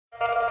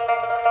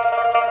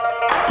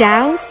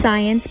Tao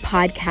Science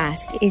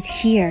Podcast is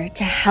here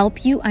to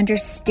help you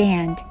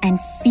understand and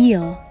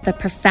feel the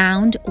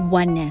profound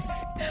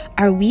oneness.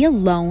 Are we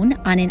alone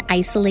on an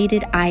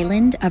isolated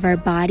island of our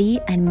body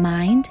and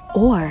mind,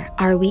 or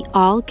are we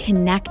all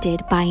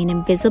connected by an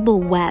invisible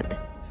web?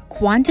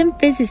 Quantum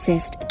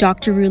physicist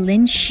Dr.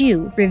 Rulin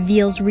Xu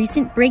reveals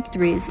recent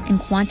breakthroughs in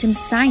quantum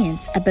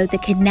science about the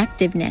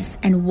connectiveness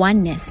and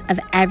oneness of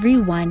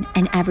everyone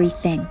and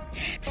everything.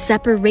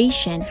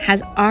 Separation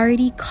has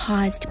already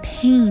caused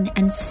pain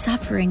and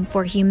suffering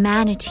for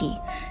humanity.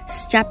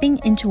 Stepping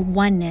into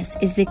oneness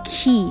is the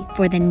key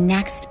for the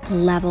next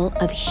level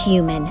of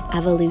human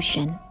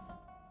evolution.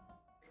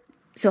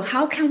 So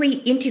how can we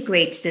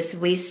integrate these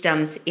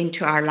wisdoms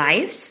into our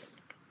lives?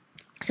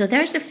 So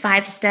there's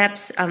 5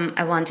 steps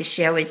I want to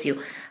share with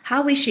you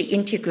how we should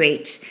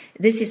integrate.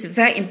 This is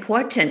very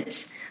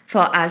important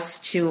for us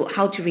to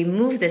how to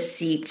remove the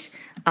seed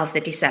of the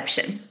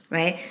deception,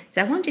 right? So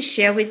I want to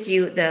share with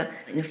you the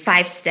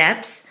 5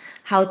 steps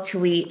how do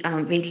we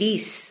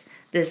release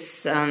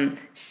this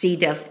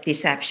seed of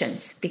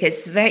deceptions, because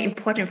it's very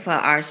important for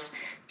us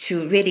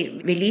to really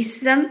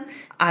release them.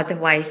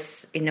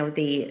 Otherwise,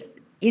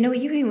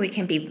 even we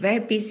can be very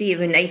busy if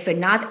we're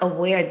not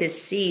aware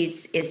this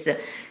seeds is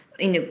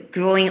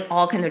growing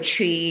all kind of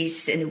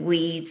trees and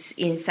weeds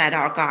inside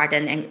our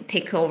garden and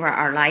take over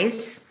our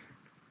lives.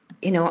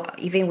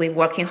 Even we're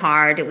working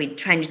hard, we're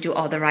trying to do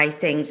all the right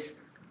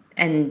things,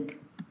 and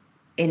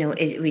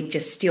we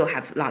just still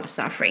have a lot of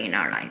suffering in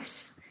our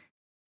lives.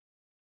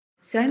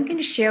 So I'm going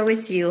to share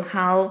with you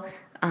how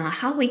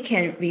we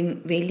can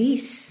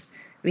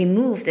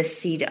remove the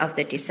seed of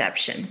the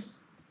deception.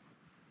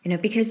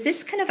 Because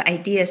this kind of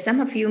idea,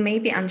 some of you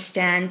maybe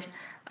understand.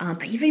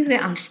 But even if we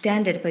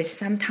understand it, but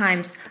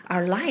sometimes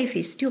our life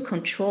is still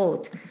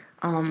controlled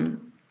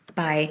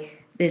by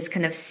this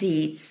kind of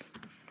seeds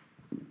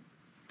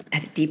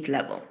at a deep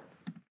level.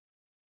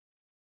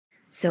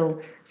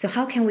 So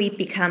how can we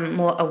become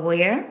more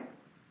aware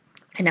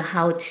and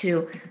how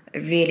to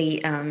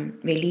really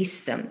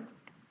release them?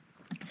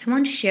 So I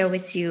want to share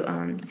with you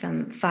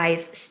some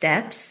 5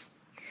 steps.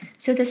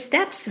 So the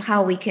steps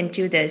how we can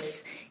do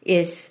this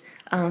is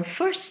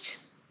first,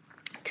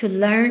 to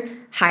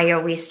learn higher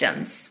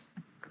wisdoms.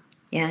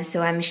 Yeah,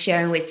 so I'm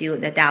sharing with you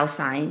the Tao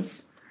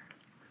science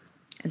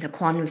and the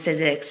quantum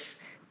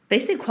physics.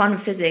 Basically, quantum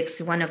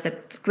physics, one of the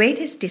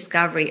greatest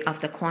discovery of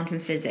the quantum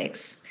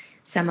physics.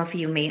 Some of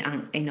you may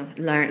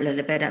learn a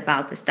little bit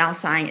about this Tao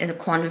science and the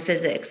quantum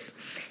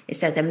physics. Is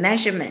that the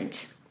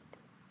measurement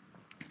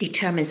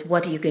determines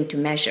what you're going to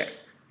measure.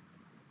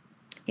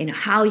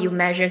 How you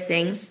measure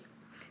things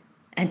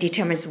and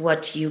determines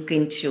what you're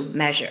going to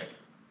measure.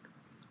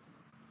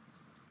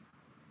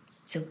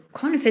 So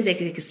quantum physics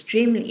is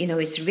extremely,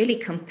 it's really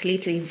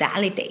completely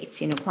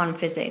validates. Quantum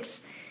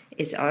physics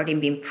is already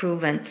been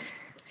proven.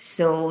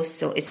 So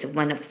it's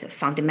one of the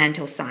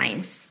fundamental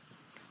science.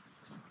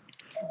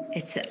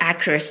 Its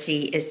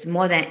accuracy is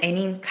more than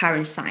any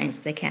current science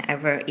that can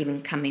ever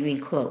even come even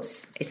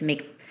close. It's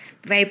make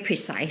very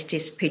precise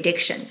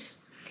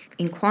predictions.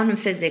 In quantum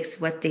physics,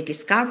 what they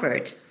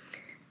discovered,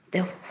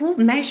 who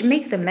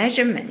make the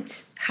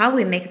measurement, how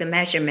we make the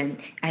measurement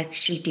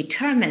actually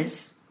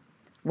determines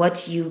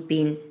what you've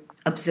been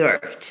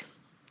observed.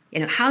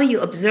 How you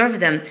observe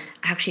them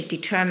actually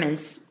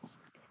determines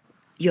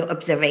your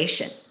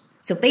observation.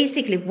 So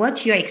basically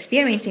what you're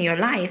experiencing in your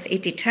life,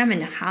 it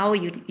determines how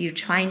you're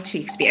trying to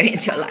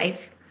experience your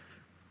life.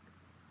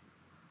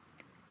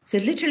 So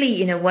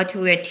literally, what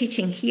we're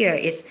teaching here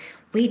is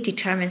we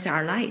determines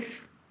our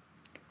life.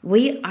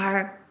 We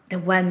are the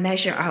one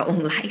measure our own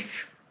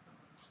life.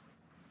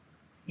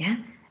 Yeah?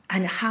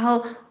 And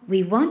how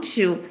we want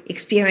to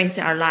experience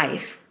our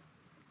life,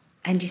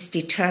 and it's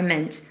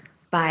determined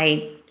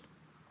by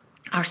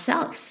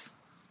ourselves.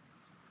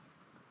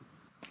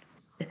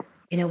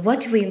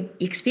 What we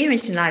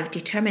experience in life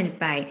determined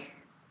by,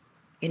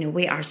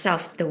 we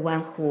ourselves, the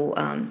one who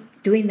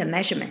doing the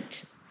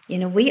measurement.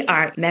 We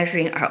are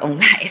measuring our own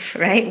life,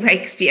 right? We're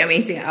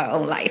experiencing our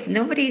own life.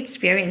 Nobody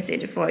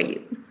experiences it for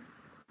you.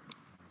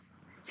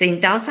 So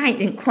in Tao science,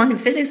 in quantum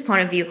physics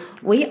point of view,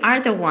 we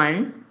are the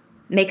one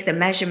make the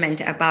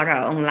measurement about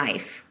our own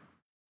life.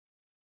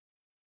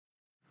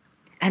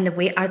 And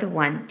we are the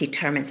one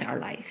determines our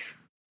life.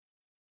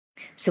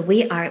 So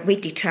we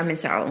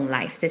determines our own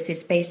life. This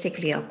is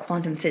basically a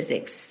quantum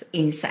physics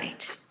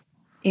insight.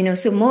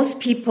 So most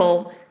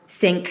people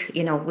think,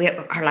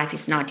 our life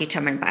is not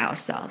determined by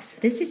ourselves.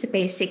 This is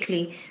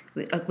basically,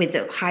 with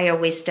the higher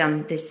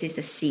wisdom, this is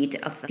a seed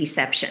of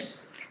deception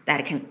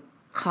that can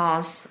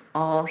cause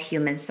all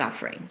human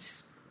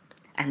sufferings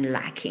and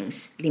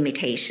lackings,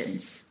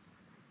 limitations.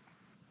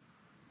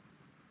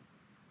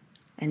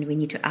 And we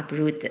need to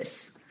uproot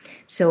this.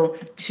 So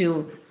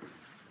to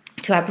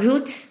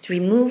uproot, to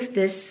remove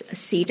this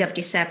seed of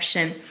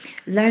deception,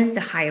 learn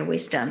the higher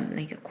wisdom,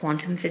 like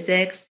quantum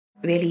physics,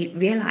 really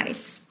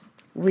realize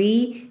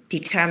we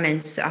determine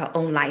our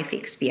own life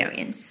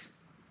experience.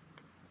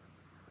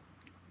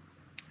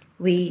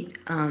 We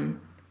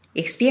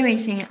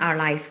experiencing our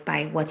life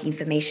by what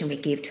information we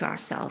give to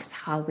ourselves,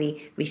 how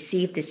we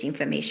receive this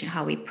information,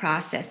 how we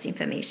process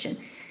information.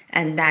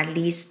 And that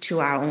leads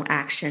to our own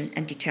action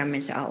and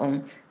determines our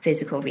own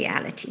physical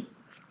reality.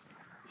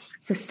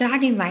 So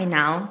starting right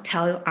now,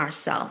 tell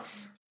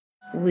ourselves,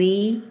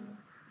 we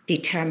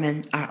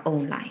determine our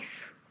own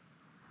life.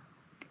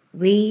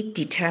 We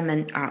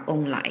determine our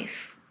own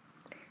life.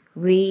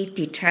 We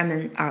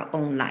determine our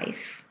own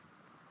life.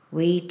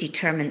 We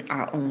determine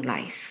our own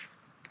life.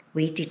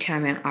 We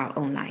determine our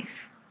own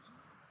life.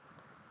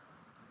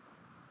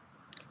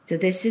 So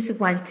this is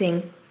one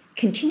thing,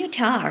 continue to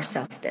tell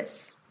ourselves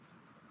this.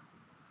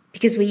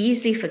 Because we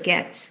easily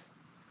forget.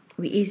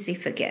 We easily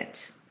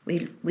forget.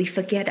 We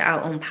forget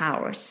our own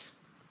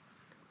powers.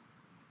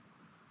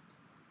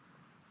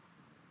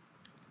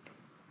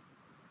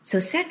 So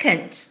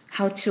second,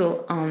 how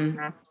to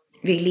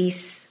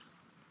release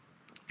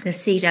the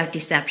seed of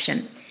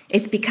deception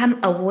is become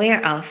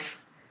aware of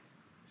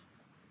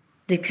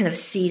the kind of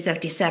seeds of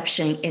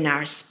deception in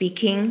our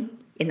speaking,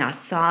 in our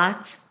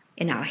thoughts,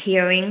 in our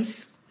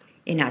hearings,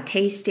 in our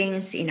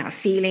tastings, in our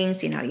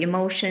feelings, in our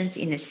emotions,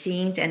 in the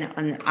scenes, and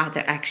on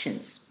other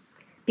actions.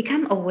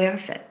 Become aware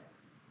of it.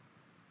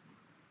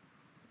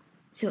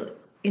 So,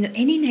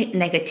 any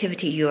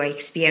negativity you are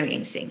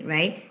experiencing,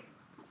 right?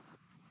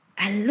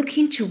 And look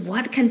into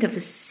what kind of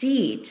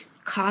seed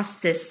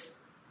caused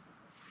this,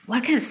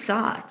 what kind of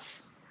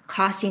thoughts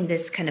causing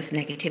this kind of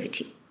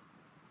negativity.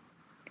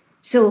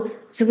 So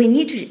we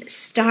need to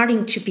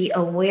starting to be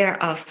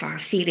aware of our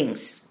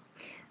feelings,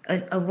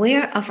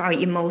 aware of our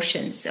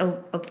emotions,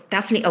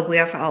 definitely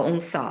aware of our own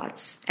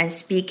thoughts and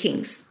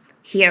speakings,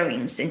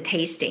 hearings, and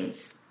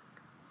tastings.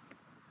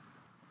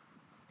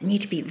 We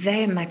need to be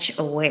very much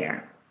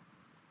aware.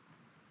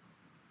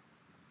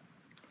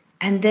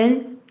 And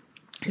then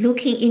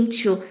looking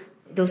into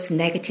those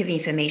negative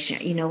information,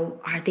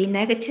 are they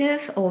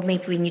negative, or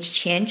maybe we need to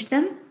change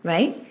them,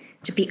 right?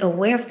 To be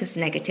aware of those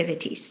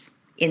negativities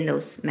in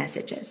those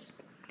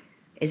messages.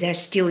 Is there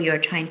still you're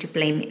trying to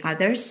blame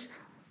others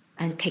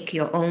and take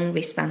your own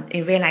response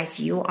and realize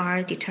you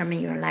are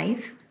determining your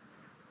life?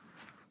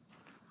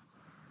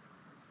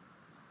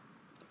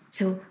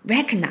 So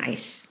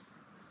recognize,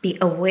 be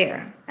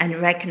aware,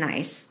 and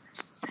recognize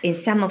in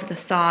some of the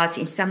thoughts,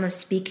 in some of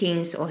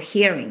speakings or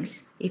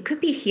hearings. It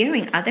could be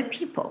hearing other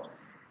people.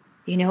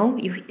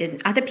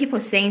 Other people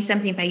saying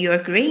something, but you're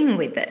agreeing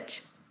with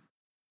it.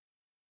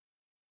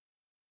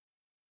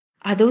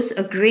 Are those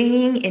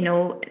agreeing,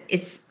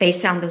 it's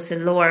based on those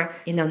lower,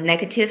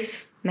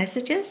 negative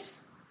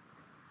messages?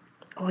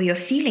 Or your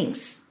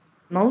feelings?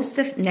 Most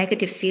of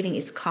negative feeling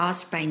is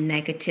caused by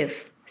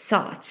negative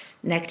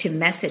thoughts, negative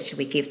message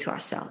we give to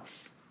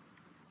ourselves.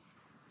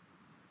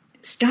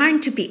 Starting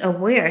to be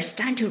aware,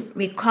 starting to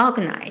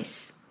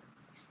recognize.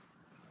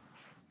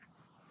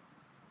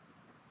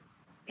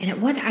 And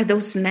what are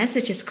those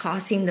messages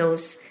causing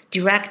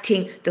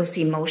directing those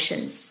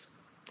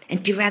emotions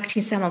and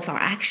directing some of our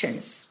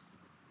actions?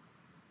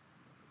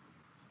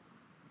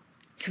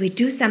 So we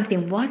do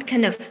something, what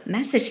kind of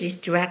message is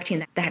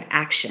directing that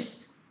action?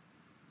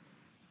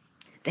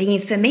 The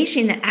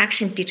information in the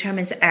action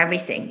determines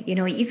everything.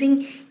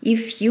 Even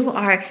if you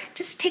are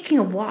just taking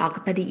a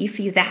walk, but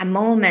if that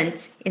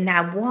moment in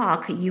that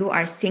walk, you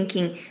are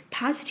thinking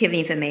positive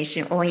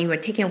information, or you are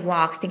taking a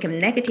walk, thinking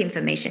negative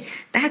information,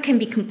 that can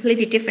be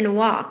completely different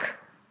walk,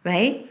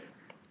 right?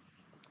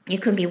 You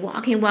can be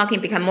walking,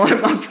 become more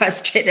and more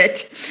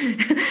frustrated.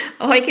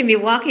 Or you can be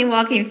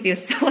walking, feel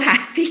so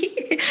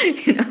happy,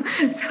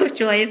 so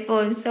joyful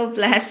and so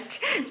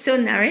blessed, so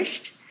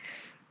nourished.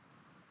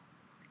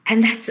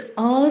 And that's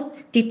all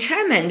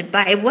determined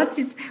by what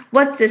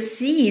the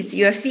seeds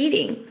you're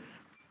feeding.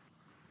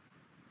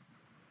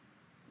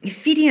 You're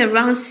feeding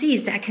around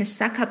seeds that can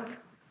suck up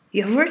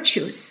your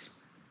virtues.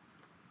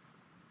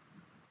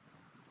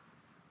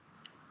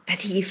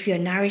 But if you're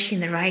nourishing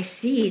the right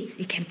seeds,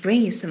 it can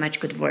bring you so much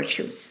good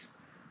virtues.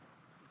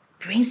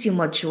 Brings you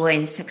more joy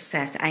and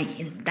success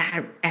in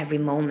that every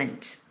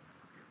moment.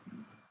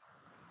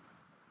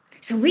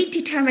 So we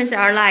determine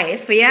our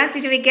life. Yeah,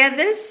 did we get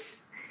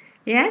this?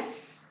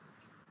 Yes?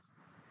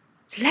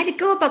 So let it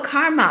go about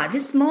karma.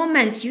 This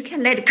moment, you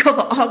can let it go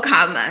of all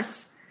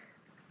karmas.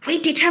 We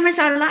determine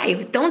our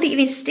life. Don't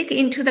even stick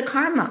into the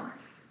karma.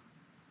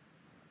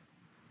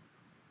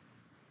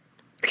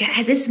 Because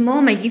at this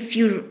moment, if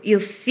you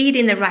feed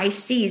in the right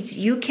seeds,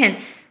 you can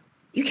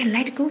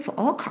let it go for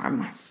all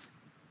karmas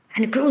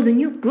and grow the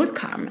new good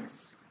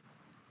karmas.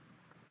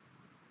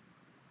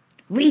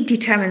 We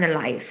determine the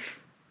life.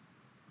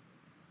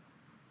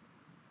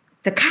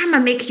 The karma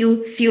make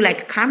you feel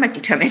like karma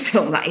determines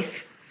your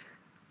life.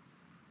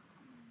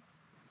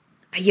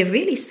 But you're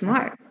really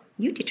smart.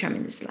 You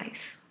determine this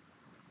life.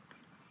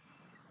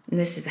 And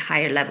this is a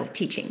higher level of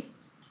teaching.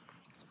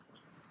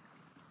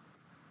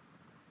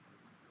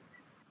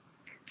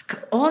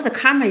 All the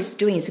karma is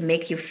doing is to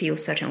make you feel a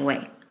certain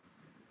way.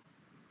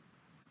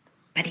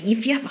 But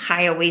if you have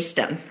higher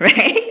wisdom,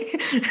 right?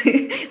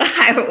 A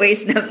higher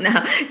wisdom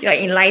now, you're an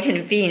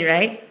enlightened being,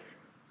 right?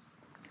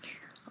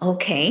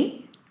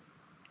 Okay.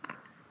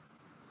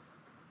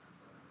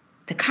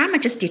 The karma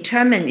just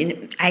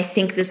determined, I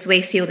think this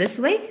way, feel this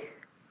way.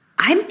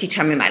 I'm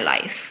determining my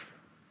life.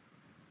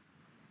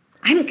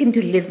 I'm going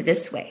to live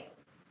this way.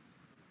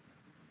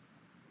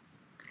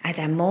 At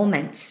that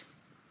moment,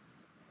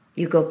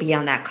 you go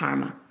beyond that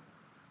karma.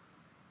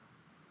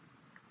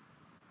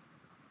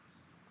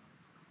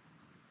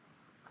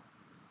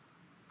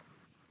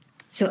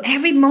 So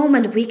every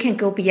moment we can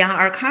go beyond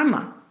our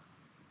karma.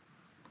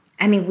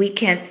 I mean, we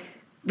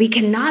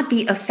cannot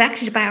be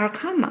affected by our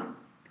karma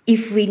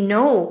if we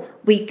know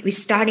we're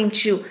starting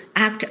to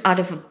act out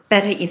of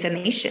better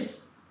information.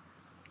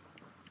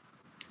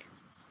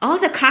 All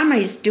the karma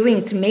is doing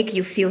is to make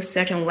you feel a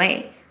certain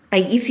way.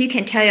 But if you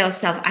can tell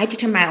yourself, I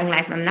determine my own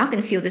life, I'm not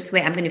going to feel this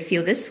way, I'm going to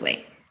feel this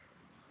way.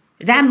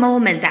 That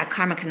moment, that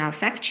karma cannot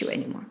affect you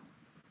anymore.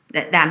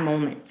 That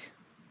moment.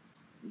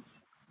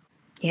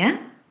 Yeah?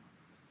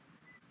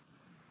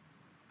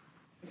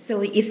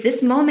 So if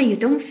this moment you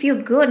don't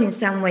feel good in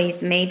some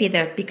ways, maybe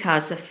they're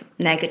because of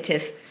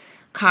negative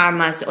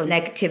karmas or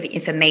negative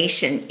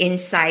information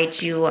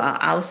inside you or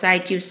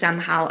outside you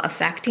somehow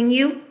affecting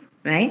you,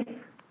 right?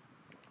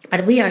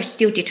 But we are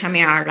still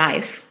determining our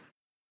life.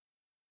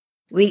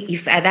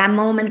 If at that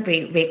moment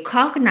we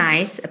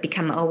recognize,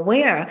 become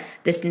aware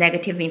this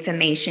negative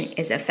information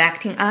is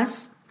affecting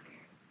us,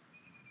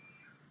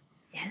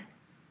 yeah.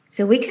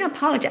 So we can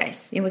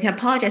apologize. We can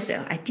apologize.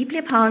 I deeply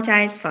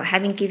apologize for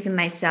having given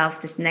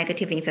myself this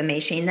negative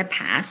information in the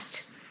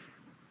past.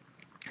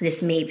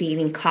 This may be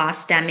even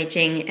cause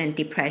damaging and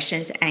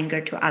depressions,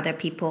 anger to other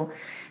people,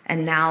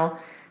 and now,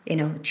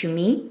 to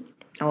me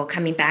or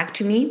coming back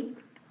to me.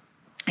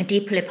 I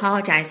deeply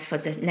apologize for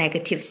the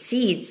negative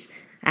seeds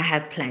I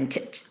have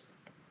planted,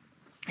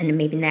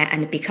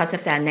 and because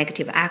of that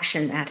negative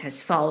action that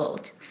has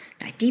followed.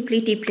 I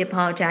deeply, deeply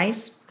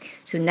apologize.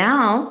 So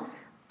now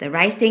the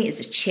right thing is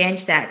to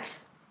change that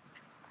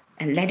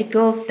and let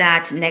go of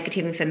that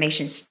negative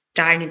information,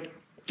 start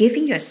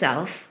giving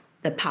yourself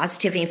the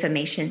positive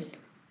information.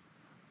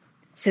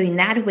 So in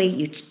that way,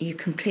 you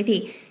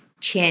completely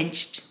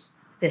changed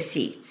the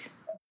seeds.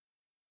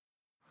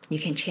 You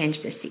can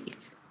change the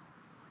seeds.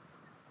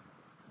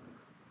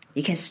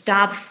 You can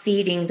stop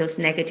feeding those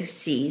negative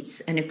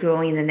seeds and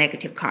growing the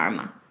negative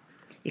karma.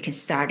 You can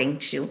starting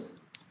to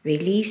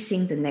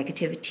releasing the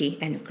negativity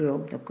and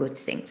grow the good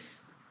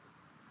things.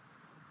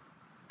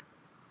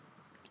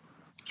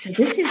 So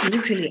this is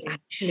usually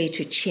actually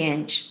to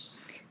change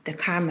the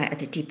karma at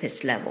the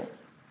deepest level.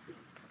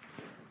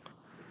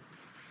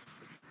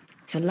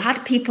 So a lot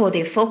of people,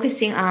 they're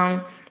focusing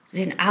on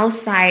the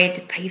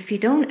outside, but if you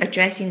don't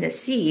addressing the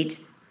seed,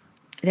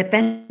 the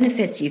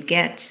benefits you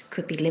get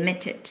could be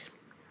limited.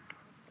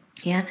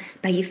 Yeah,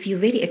 but if you're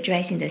really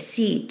addressing the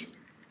seed,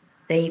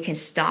 then you can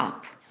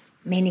stop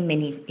many,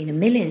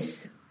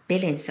 millions,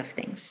 billions of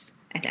things,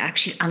 and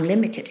actually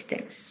unlimited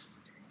things.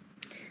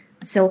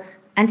 So,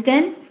 and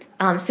then,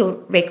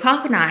 so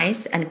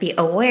recognize and be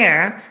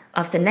aware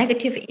of the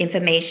negative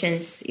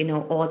informations,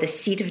 or the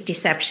seed of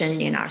deception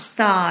in our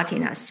thought,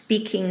 in our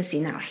speakings,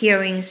 in our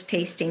hearings,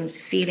 tastings,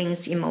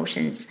 feelings,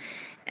 emotions,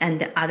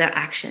 and the other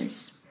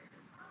actions.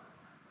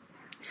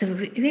 So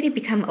really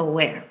become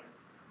aware.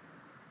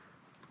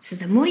 So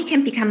the more you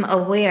can become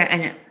aware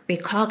and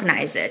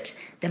recognize it,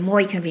 the more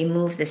you can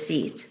remove the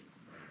seeds.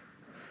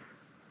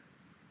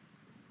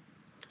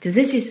 So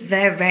this is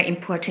very, very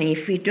important.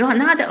 If we are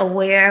not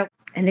aware,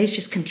 and they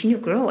just continue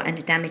to grow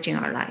and damaging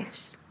our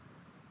lives.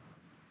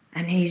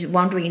 And he's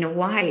wondering,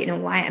 why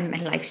my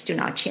life still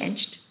not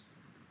changed?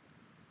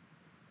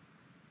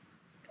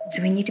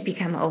 So we need to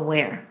become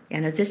aware.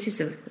 This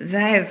is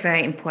very,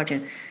 very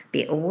important.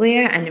 Be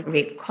aware and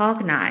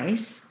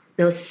recognize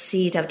those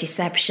seeds of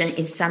deception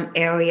in some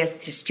areas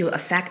that are still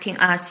affecting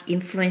us,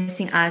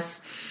 influencing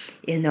us,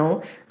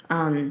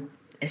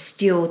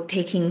 still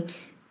taking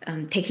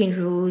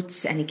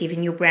roots and giving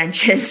new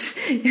branches,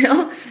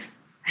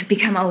 and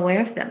become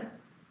aware of them.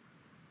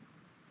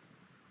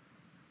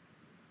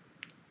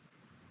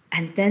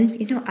 And then,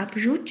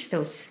 uproot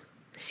those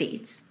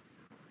seeds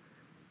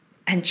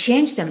and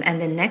change them.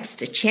 And then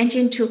next, change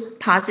into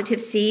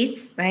positive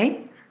seeds,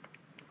 right?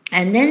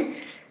 And then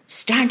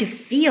start to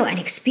feel and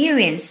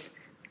experience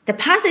the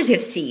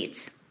positive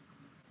seeds,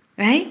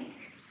 right?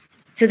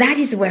 So that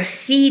is where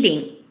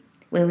feeding,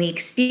 when we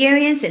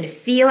experience and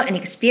feel and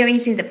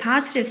experiencing the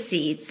positive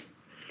seeds.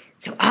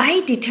 So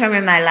I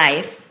determine my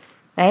life,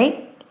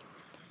 right?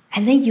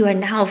 And then you are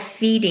now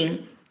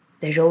feeding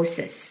the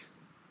roses.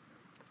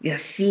 You are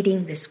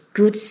feeding these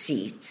good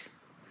seeds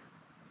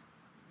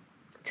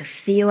to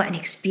feel and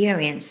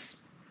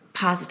experience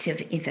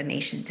positive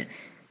information,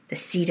 the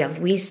seed of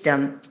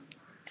wisdom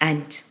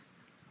and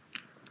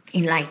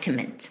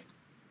enlightenment.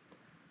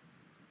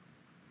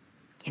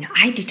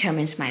 I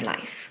determine my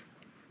life.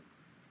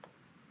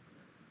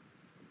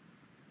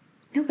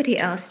 Nobody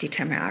else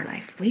determines our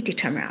life. We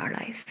determine our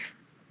life.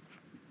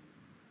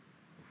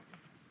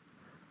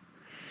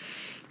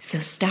 So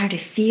start to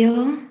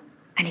feel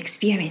and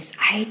experience.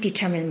 I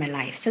determine my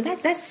life. So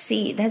let's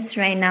see. That's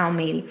right now.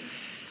 Maybe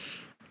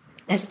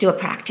let's do a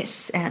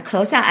practice.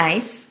 Close our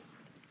eyes.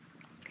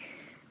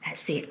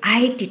 Let's see,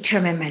 I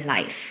determine my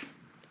life.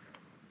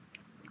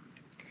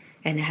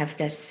 And have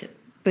this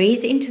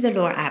breathe into the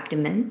lower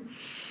abdomen.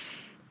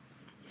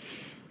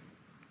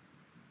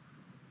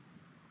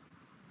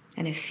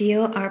 And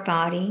feel our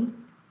body.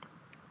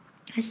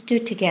 Let's do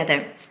it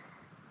together.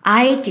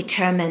 I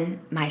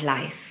determine my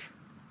life.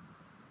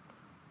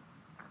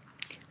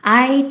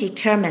 I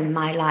determine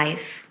my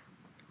life.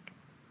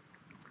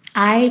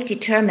 I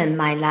determine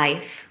my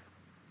life.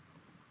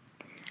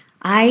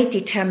 I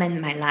determine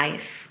my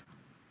life.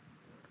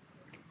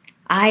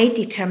 I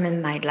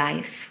determine my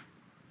life.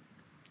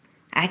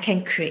 I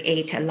can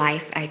create a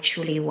life I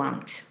truly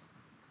want.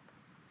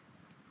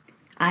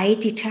 I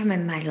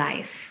determine my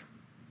life.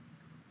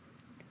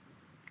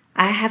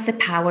 I have the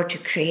power to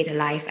create a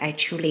life I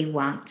truly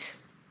want.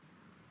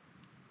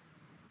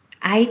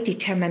 I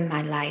determine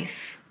my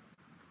life.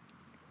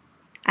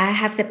 I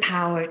have the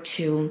power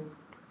to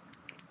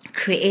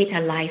create a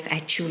life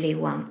I truly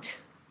want.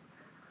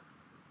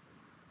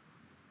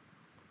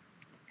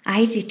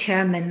 I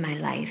determine my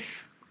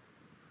life.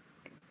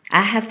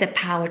 I have the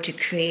power to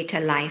create a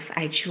life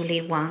I truly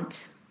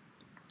want.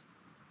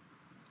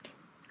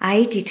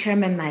 I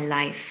determine my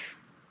life.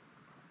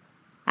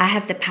 I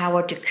have the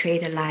power to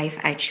create a life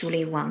I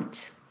truly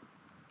want.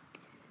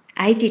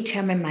 I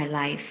determine my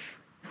life.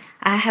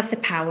 I have the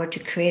power to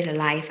create a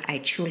life I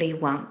truly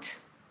want.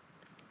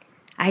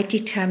 I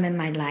determine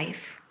my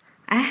life.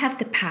 I have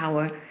the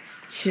power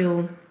to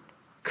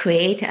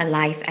create a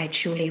life I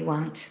truly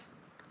want.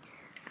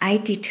 I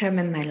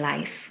determine my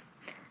life.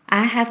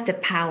 I have the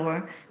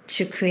power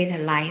to create a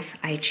life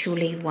I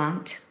truly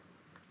want.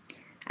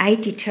 I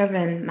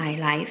determine my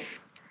life.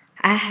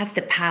 I have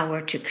the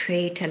power to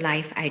create a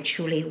life I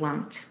truly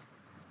want.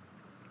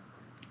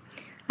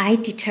 I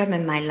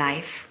determine my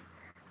life.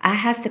 I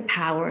have the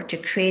power to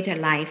create a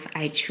life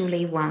I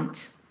truly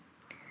want.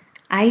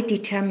 I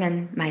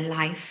determine my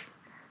life.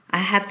 I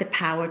have the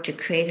power to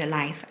create a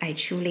life I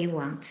truly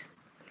want.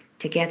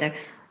 Together,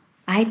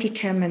 I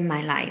determine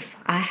my life.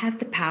 I have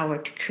the power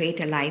to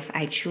create a life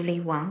I truly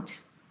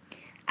want.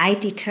 I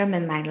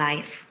determine my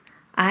life.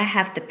 I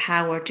have the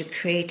power to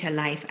create a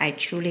life I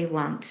truly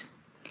want.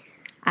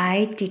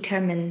 I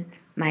determine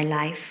my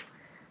life.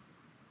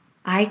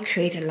 I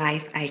create a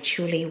life I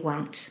truly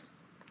want.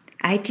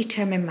 I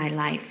determine my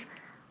life.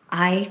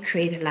 I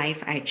create a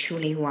life I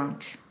truly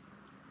want.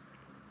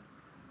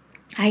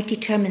 I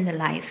determine the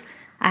life.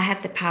 I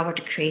have the power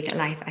to create a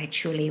life I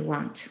truly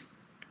want.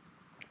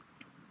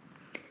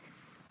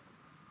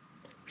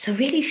 So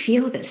really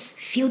feel this.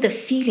 Feel the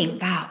feeling,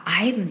 wow,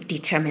 I'm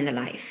determined the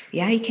life.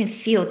 Yeah, you can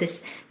feel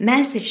this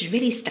message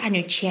really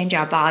starting to change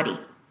our body.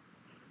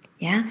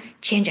 Yeah,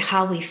 change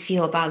how we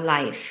feel about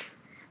life.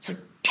 So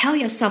tell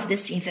yourself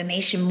this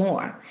information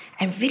more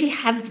and really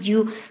have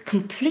you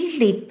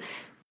completely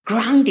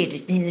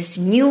grounded in this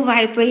new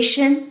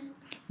vibration,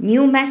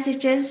 new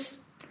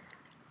messages,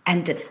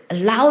 and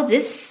allow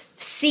this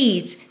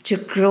seeds to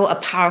grow a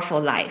powerful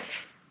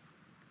life.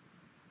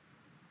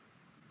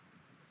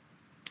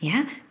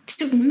 Yeah,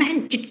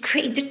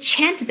 to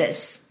chant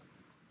this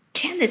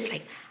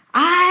like,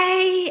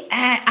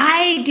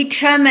 I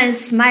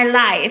determines my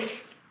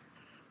life.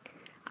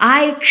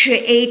 I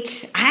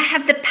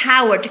have the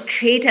power to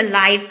create a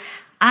life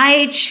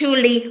I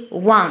truly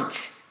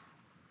want.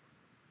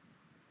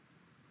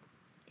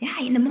 Yeah,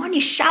 in the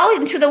morning, shout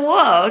into the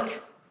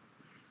world.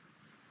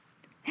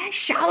 Yeah,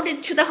 shout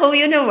it to the whole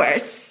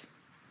universe.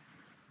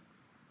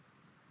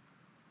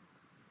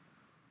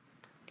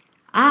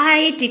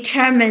 I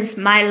determines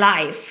my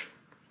life.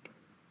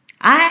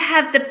 I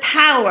have the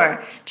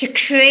power to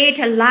create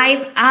a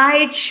life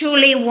I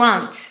truly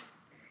want.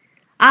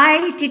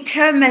 I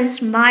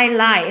determines my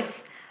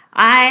life.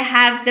 I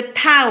have the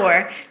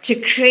power to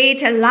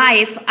create a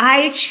life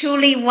I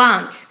truly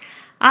want.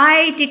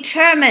 I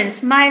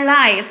determines my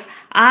life.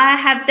 I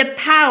have the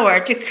power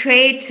to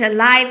create a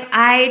life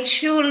I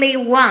truly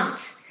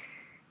want.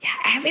 Yeah,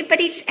 every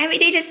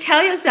day just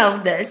tell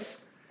yourself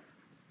this.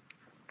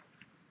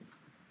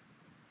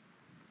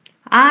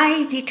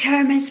 I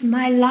determines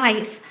my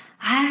life.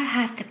 I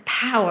have the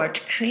power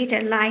to create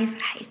a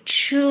life I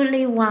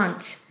truly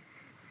want.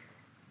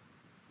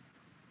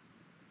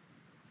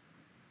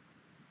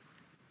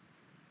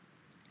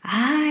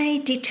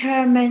 I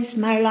determines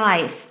my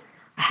life.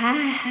 I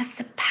have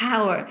the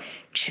power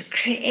to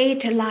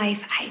create a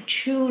life I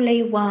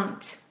truly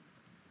want.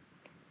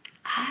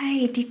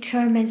 I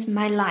determines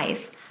my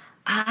life.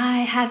 I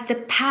have the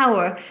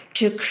power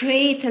to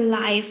create a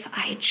life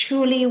I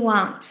truly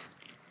want.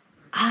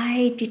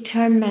 I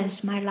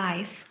determines my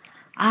life.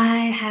 I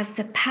have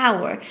the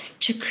power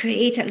to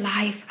create a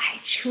life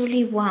I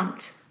truly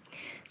want.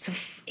 So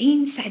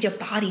inside your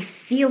body,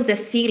 feel the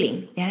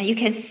feeling. Yeah, you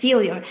can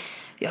feel your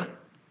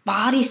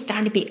body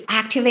starting to be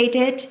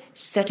activated.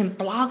 Certain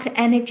blocked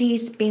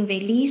energies being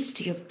released.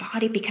 Your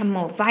body become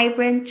more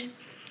vibrant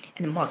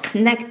and more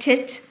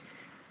connected.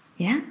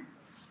 Yeah.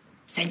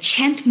 So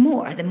chant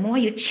more. The more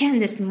you chant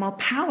this, the more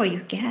power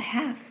you can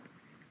have.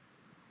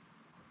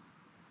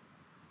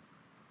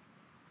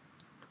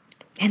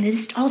 And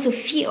just also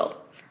feel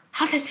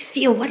How does it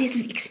feel? What is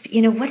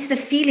the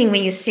feeling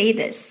when you say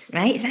this,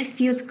 right? Is that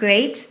feels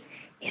great?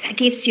 Is that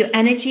gives you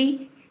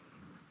energy?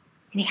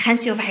 And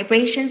enhance your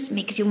vibrations,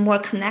 makes you more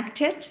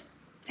connected?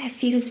 That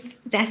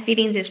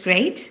feeling is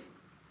great.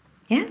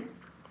 Yeah?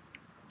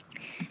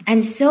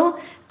 And so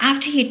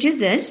after you do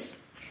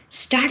this,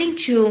 starting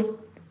to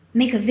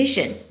make a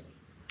vision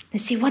and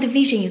see what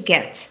vision you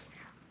get.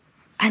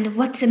 And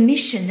what's the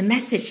mission, the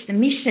message, the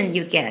mission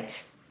you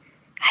get.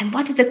 And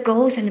what are the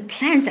goals and the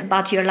plans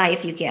about your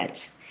life you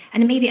get.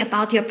 And maybe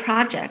about your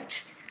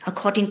project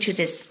according to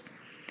this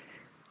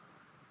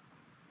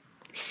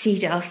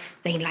seed of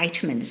the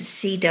enlightenment, the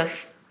seed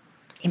of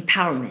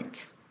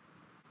empowerment,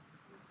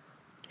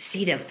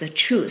 seed of the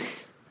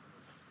truth.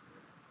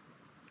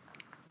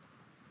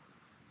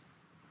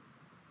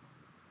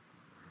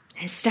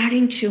 And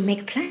starting to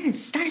make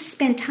plans, start to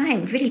spend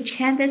time, really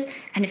chant this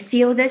and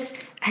feel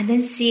this, and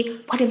then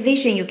see what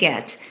vision you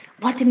get,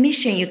 what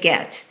mission you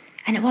get,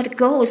 and what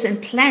goals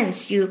and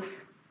plans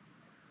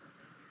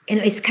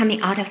is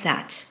coming out of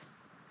that.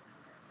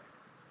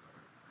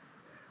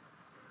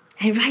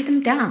 And write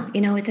them down.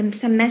 Then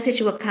some message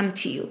will come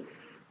to you.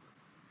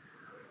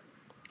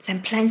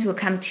 Some plans will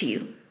come to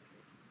you.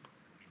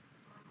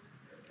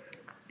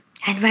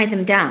 And write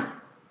them down.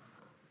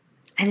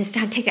 And then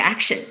start taking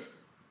action.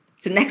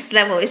 The next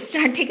level is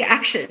start taking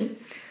action.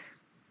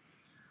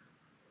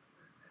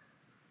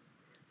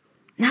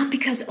 Not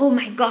because, oh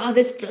my God,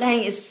 this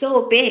plan is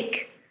so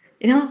big.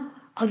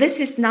 Oh, this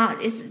is not,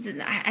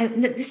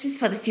 this is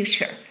for the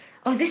future.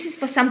 Oh, this is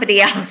for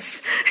somebody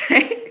else.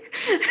 Right?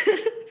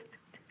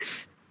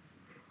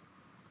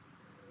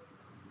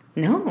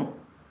 No.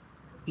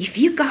 If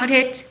you got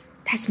it,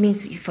 that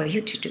means for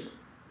you to do.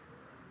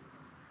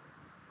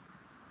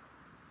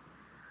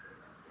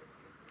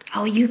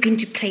 Oh, you're going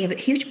to play a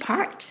huge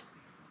part.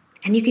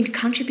 And you can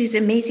contribute in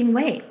an amazing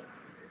way.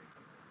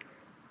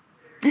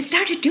 And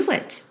start to do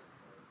it.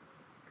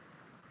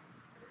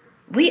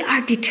 We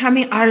are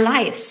determining our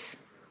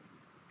lives.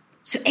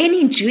 So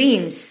any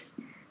dreams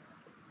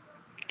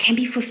can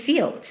be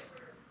fulfilled.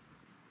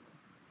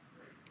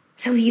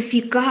 So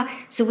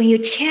when you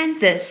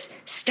chant this,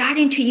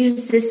 starting to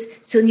use this,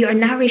 so you're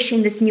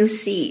nourishing this new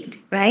seed,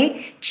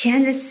 right?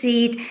 Chant the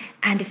seed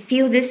and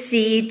feel the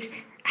seed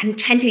and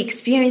trying to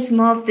experience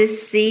more of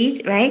this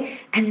seed, right?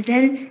 And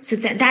then, so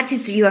that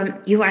is you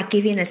are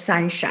giving the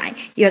sunshine,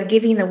 you are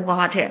giving the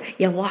water,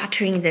 you're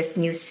watering this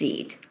new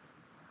seed.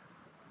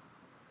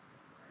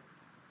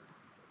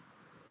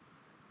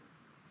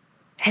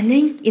 And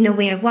then,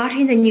 when you're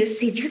watering the new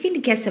seed, you're going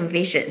to get some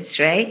visions,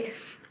 right?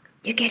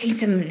 You're getting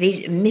some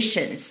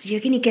missions.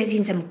 You're going to get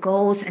some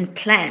goals and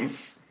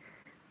plans.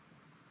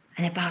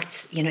 And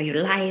about,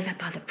 your life,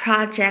 about the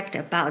project,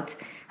 about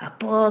a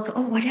book,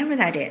 or whatever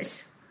that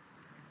is.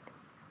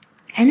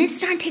 And then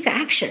start to take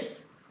action.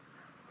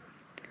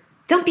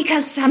 Don't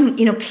because some,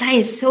 plan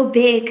is so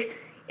big,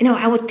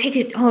 I will take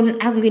it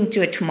on, I'm going to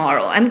do it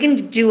tomorrow. I'm going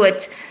to do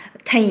it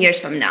 10 years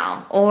from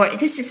now. Or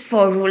this is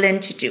for Rulin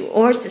to do,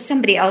 or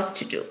somebody else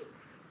to do.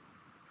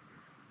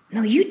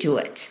 No, you do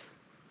it.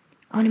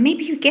 Or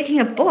maybe you're getting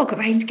a book,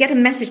 right? Get a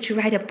message to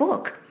write a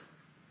book.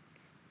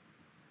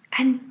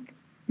 And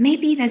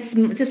maybe that's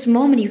this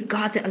moment you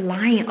got a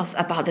line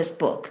about this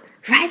book.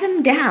 Write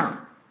them down.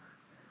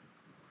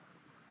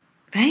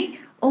 Right?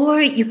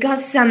 Or you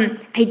got some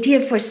idea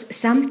for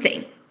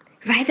something.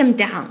 Write them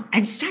down.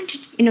 And start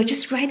to,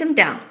 just write them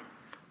down.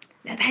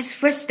 That's the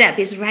first step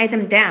is write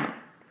them down.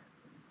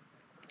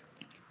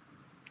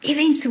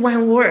 Even it's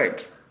one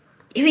word.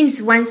 Even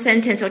it's one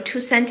sentence or two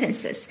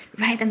sentences.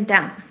 Write them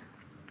down.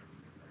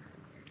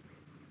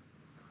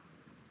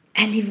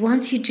 And he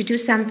wants you to do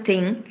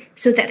something,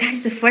 so that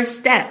is the first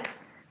step.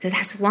 So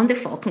that's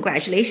wonderful.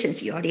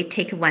 Congratulations, you already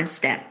take one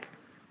step.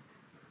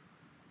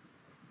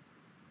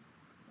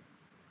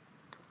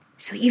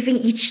 So even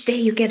each day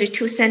you get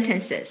 2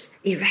 sentences,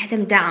 you write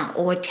them down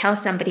or tell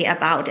somebody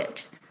about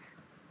it.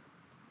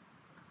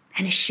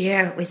 And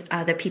share with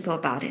other people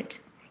about it.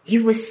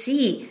 You will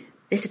see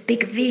this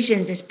big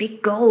vision, this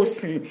big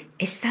goals, and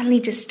it's suddenly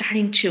just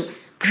starting to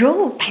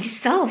grow by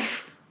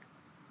itself.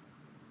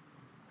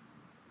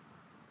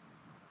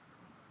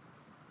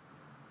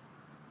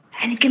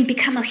 And it can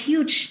become a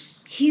huge,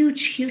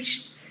 huge,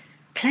 huge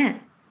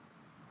plan.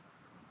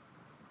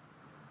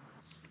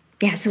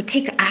 Yeah, so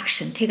take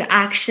action. Take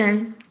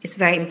action is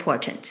very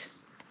important.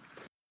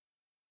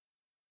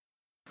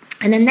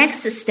 And the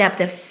next step,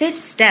 the 5th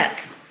step,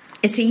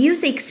 is to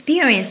use the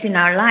experience in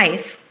our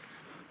life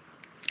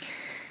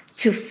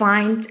to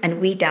find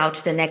and weed out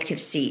the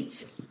negative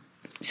seeds.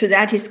 So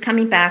that is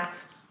coming back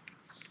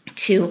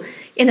to,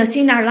 so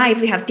in our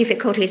life we have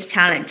difficulties,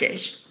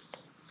 challenges.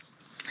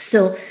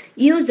 So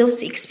use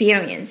those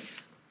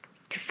experience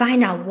to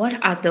find out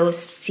what are those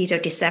seeds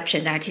of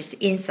deception that is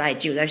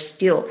inside you that are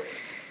still,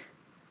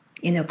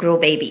 grow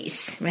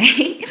babies,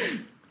 right?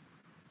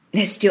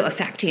 They're still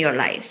affecting your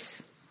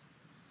lives.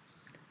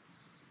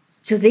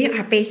 So they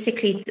are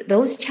basically,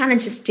 those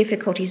challenges,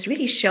 difficulties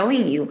really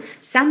showing you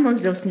some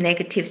of those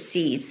negative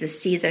seeds, the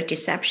seeds of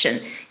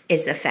deception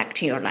is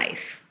affecting your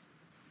life.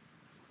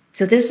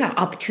 So those are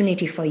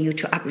opportunity for you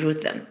to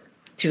uproot them,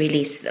 to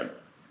release them.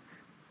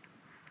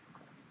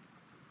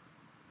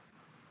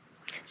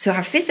 So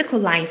our physical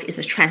life is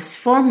a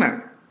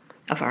transformer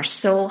of our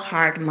soul,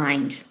 heart,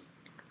 mind,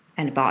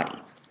 and body.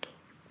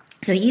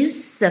 So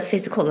use the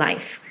physical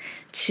life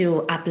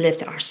to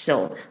uplift our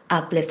soul,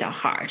 uplift our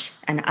heart,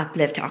 and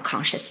uplift our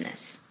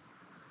consciousness.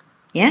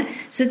 Yeah?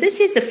 So this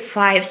is the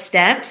 5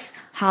 steps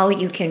how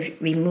you can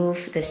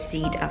remove the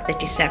seed of the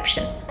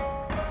deception.